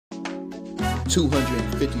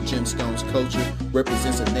250 Gemstones culture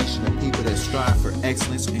represents a nation of people that strive for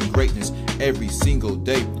excellence and greatness every single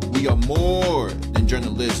day. We are more than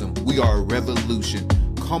journalism. We are a revolution.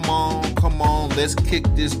 Come on, let's kick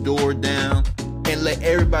this door down and let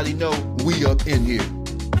everybody know we up in here.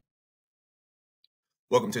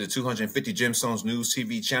 Welcome to the 250 Gemstones News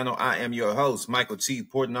TV channel. I am your host, Michael T.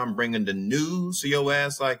 Porter, and I'm bringing the news to your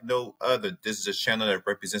ass like no other. This is a channel that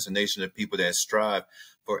represents a nation of people that strive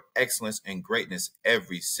for excellence and greatness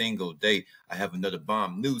every single day. I have another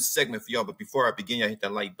bomb news segment for y'all, but before I begin, y'all hit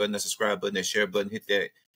that like button, that subscribe button, that share button, hit that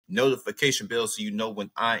notification bell so you know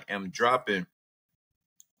when I am dropping.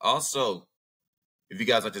 Also, if you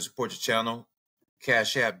guys like to support the channel,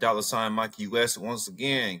 Cash App $Mike US. Once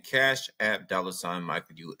again, Cash App $Mike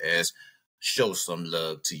US. Show some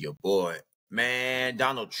love to your boy. Man,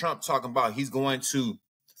 Donald Trump talking about he's going to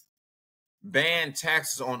ban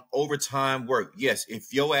taxes on overtime work. Yes,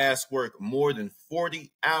 if your ass work more than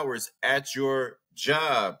 40 hours at your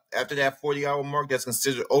job, after that 40-hour mark, that's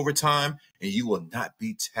considered overtime, and you will not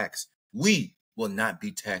be taxed. We will not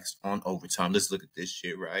be taxed on overtime. Let's look at this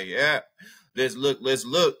shit right here. Let's look.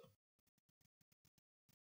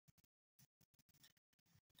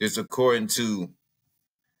 This according to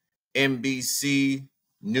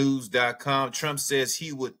NBCnews.com. Trump says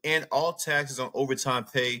he would end all taxes on overtime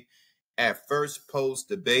pay at first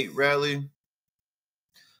post-debate rally.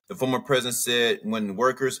 The former president said when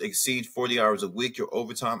workers exceed 40 hours a week, your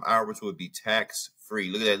overtime hours will be tax-free.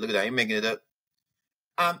 Look at that. I ain't making it up.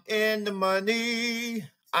 I'm in the money.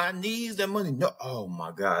 I need the money. No, oh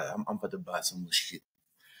my God. I'm about to buy some shit.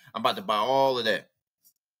 I'm about to buy all of that.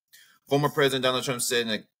 Former President Donald Trump said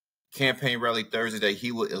in a campaign rally Thursday that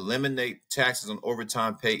he will eliminate taxes on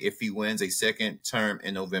overtime pay if he wins a second term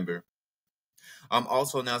in November. I'm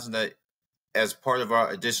also announcing that as part of our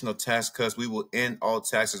additional tax cuts, we will end all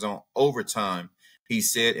taxes on overtime, he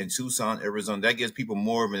said in Tucson, Arizona. That gives people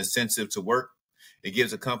more of an incentive to work. It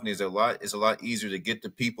gives the companies it's a lot easier to get the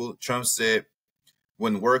people. Trump said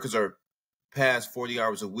when workers are past 40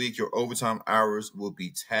 hours a week, your overtime hours will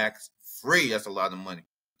be tax-free. That's a lot of money.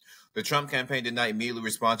 The Trump campaign did not immediately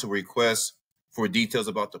respond to requests for details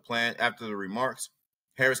about the plan. After the remarks,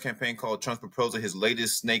 Harris' campaign called Trump's proposal his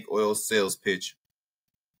latest snake oil sales pitch.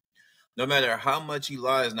 No matter how much he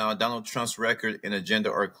lies now, Donald Trump's record and agenda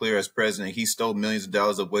are clear as president. He stole millions of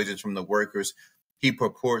dollars of wages from the workers he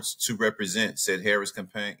purports to represent, said Harris'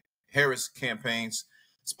 campaign's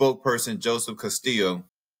spokesperson Joseph Castillo.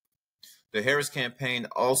 The Harris campaign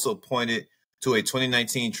also pointed to a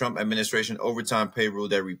 2019 Trump administration overtime pay rule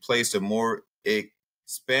that replaced a more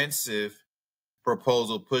expensive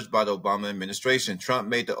proposal pushed by the Obama administration. Trump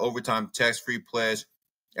made the overtime tax-free pledge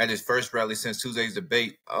at his first rally since Tuesday's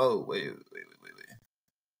debate. Oh, wait.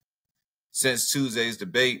 Since Tuesday's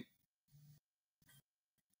debate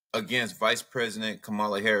against Vice President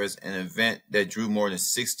Kamala Harris, an event that drew more than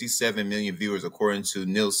 67 million viewers, according to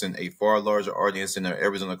Nielsen, a far larger audience than the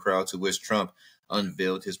Arizona crowd to which Trump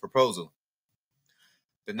unveiled his proposal.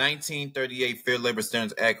 The 1938 Fair Labor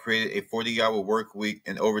Standards Act created a 40-hour work week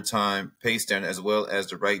and overtime pay standard, as well as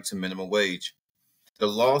the right to minimum wage. The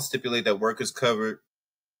law stipulates that workers covered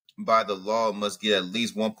by the law must get at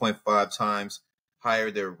least 1.5 times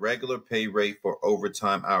higher their regular pay rate for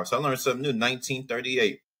overtime hours. So I learned something new.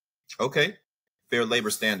 1938. Okay. Fair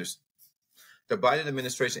Labor Standards. The Biden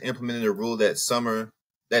administration implemented a rule this summer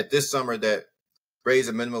that raised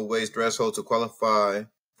the minimum wage threshold to qualify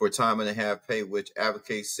for time and a half pay, which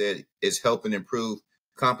advocates said is helping improve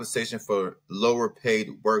compensation for lower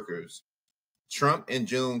paid workers. Trump in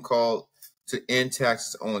June called to end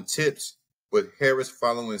taxes on tips, with Harris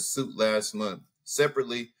following suit last month.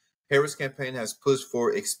 Separately, Harris' campaign has pushed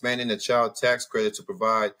for expanding the child tax credit to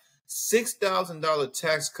provide $6,000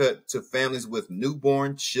 tax cut to families with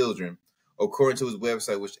newborn children, according to his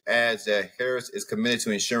website, which adds that Harris is committed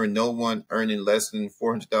to ensuring no one earning less than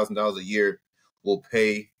 $400,000 a year will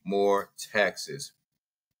pay more taxes.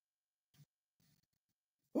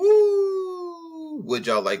 Woo! Would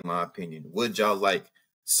y'all like my opinion? Would y'all like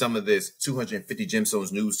some of this 250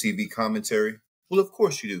 Gemstones News TV commentary? Well, of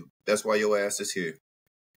course you do. That's why your ass is here.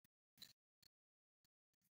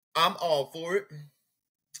 I'm all for it.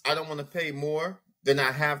 I don't want to pay more than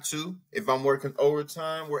I have to if I'm working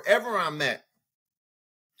overtime. Wherever I'm at,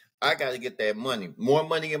 I got to get that money. More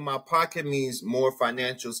money in my pocket means more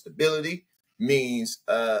financial stability. Means,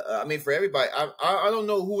 for everybody, I don't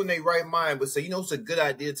know who in their right mind would say, it's a good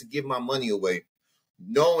idea to give my money away,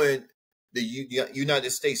 knowing the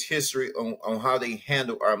United States history on how they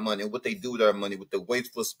handle our money and what they do with our money, with the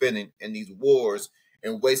wasteful spending and these wars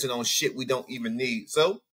and wasting on shit we don't even need.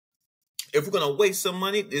 So If we're gonna waste some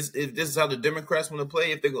money, if this is how the Democrats want to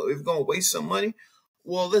play. If we're gonna waste some money,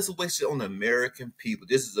 well, let's waste it on the American people.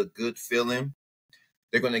 This is a good feeling.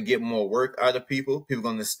 They're gonna get more work out of people. People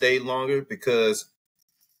are gonna stay longer because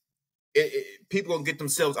people gonna get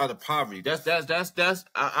themselves out of poverty. That's.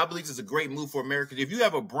 I believe this is a great move for America. If you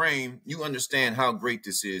have a brain, you understand how great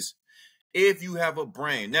this is. If you have a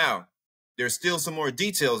brain, now there's still some more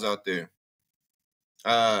details out there.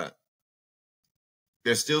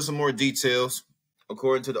 There's still some more details,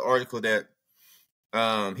 according to the article, that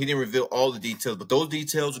he didn't reveal all the details, but those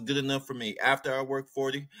details are good enough for me. After I work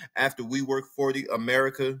 40, after we work 40,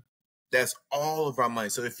 America, that's all of our money.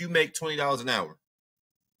 So if you make $20 an hour,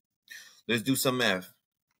 let's do some math.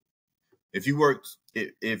 If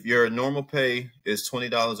your normal pay is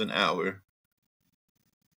 $20 an hour,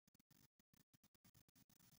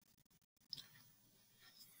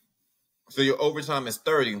 so your overtime is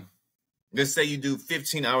 30. Let's say you do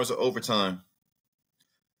 15 hours of overtime.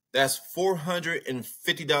 That's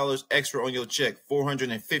 $450 extra on your check.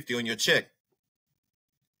 $450 on your check.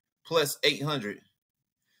 Plus $800.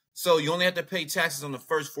 So you only have to pay taxes on the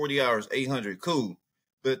first 40 hours, $800. Cool.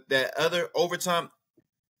 But that other overtime,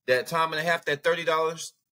 that time and a half, that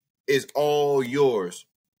 $30 is all yours.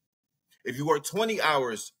 If you work 20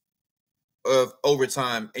 hours of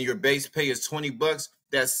overtime and your base pay is $20,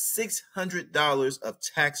 that's $600 of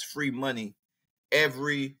tax-free money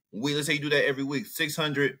every week. Let's say you do that every week.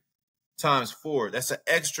 600 times 4. That's an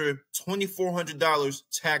extra $2,400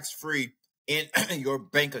 tax-free in your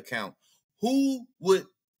bank account. Who would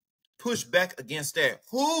push back against that?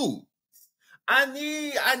 Who? I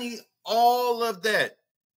need all of that.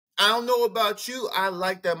 I don't know about you. I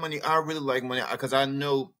like that money. I really like money because I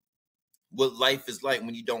know what life is like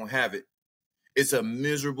when you don't have it. It's a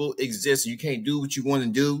miserable existence. You can't do what you want to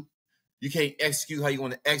do. You can't execute how you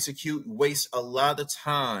want to execute. Waste a lot of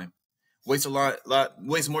time. Waste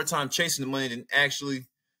more time chasing the money than actually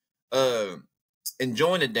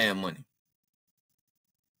enjoying the damn money.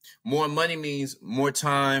 More money means more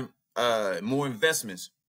time, more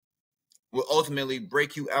investments will ultimately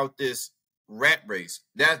break you out this rat race.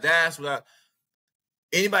 That's what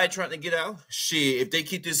anybody trying to get out, shit, if they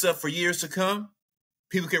keep this up for years to come,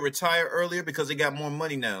 people can retire earlier because they got more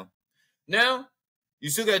money now. Now, you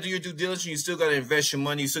still got to do your due diligence. You still got to invest your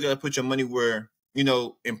money. You still got to put your money where,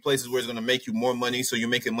 in places where it's going to make you more money. So you're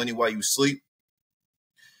making money while you sleep.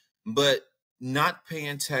 But not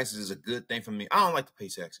paying taxes is a good thing for me. I don't like to pay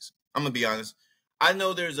taxes. I'm going to be honest. I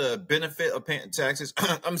know there's a benefit of paying taxes.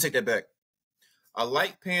 I'm going to take that back. I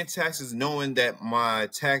like paying taxes knowing that my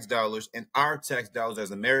tax dollars and our tax dollars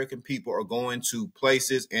as American people are going to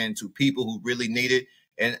places and to people who really need it.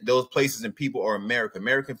 And those places and people are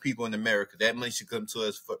American people in America. That money should come to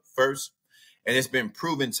us first. And it's been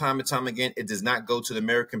proven time and time again, it does not go to the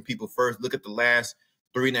American people first. Look at the last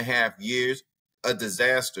 3.5 years, a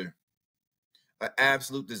disaster, an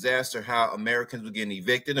absolute disaster. How Americans were getting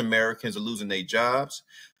evicted. Americans are losing their jobs.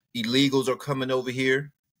 Illegals are coming over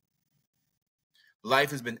here.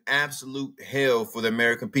 Life has been absolute hell for the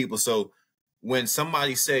American people. So when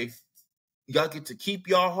somebody say, y'all get to keep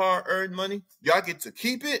y'all hard-earned money, y'all get to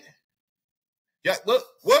keep it. Yeah,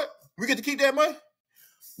 what? We get to keep that money?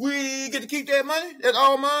 We get to keep that money? That's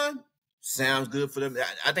all mine? Sounds good for them.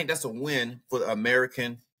 I think that's a win for the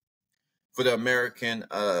American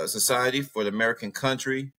society, for the American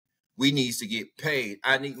country. We need to get paid.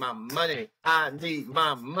 I need my money. I need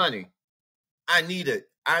my money. I need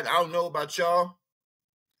it. I don't know about y'all.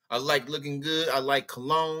 I like looking good. I like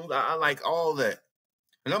cologne. I like all that.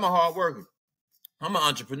 And I'm a hard worker. I'm an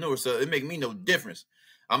entrepreneur, so it make me no difference.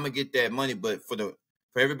 I'm gonna get that money, but for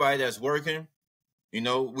everybody that's working, we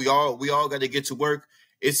all got to get to work.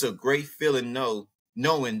 It's a great feeling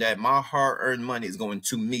knowing that my hard-earned money is going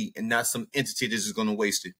to me and not some entity that's just gonna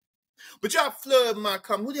waste it. But y'all flood my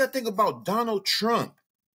comment. What do y'all think about Donald Trump?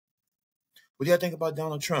 What do y'all think about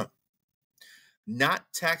Donald Trump? Not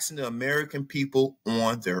taxing the American people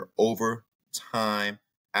on their overtime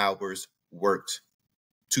hours worked.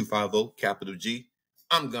 250, capital G.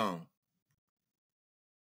 I'm gone.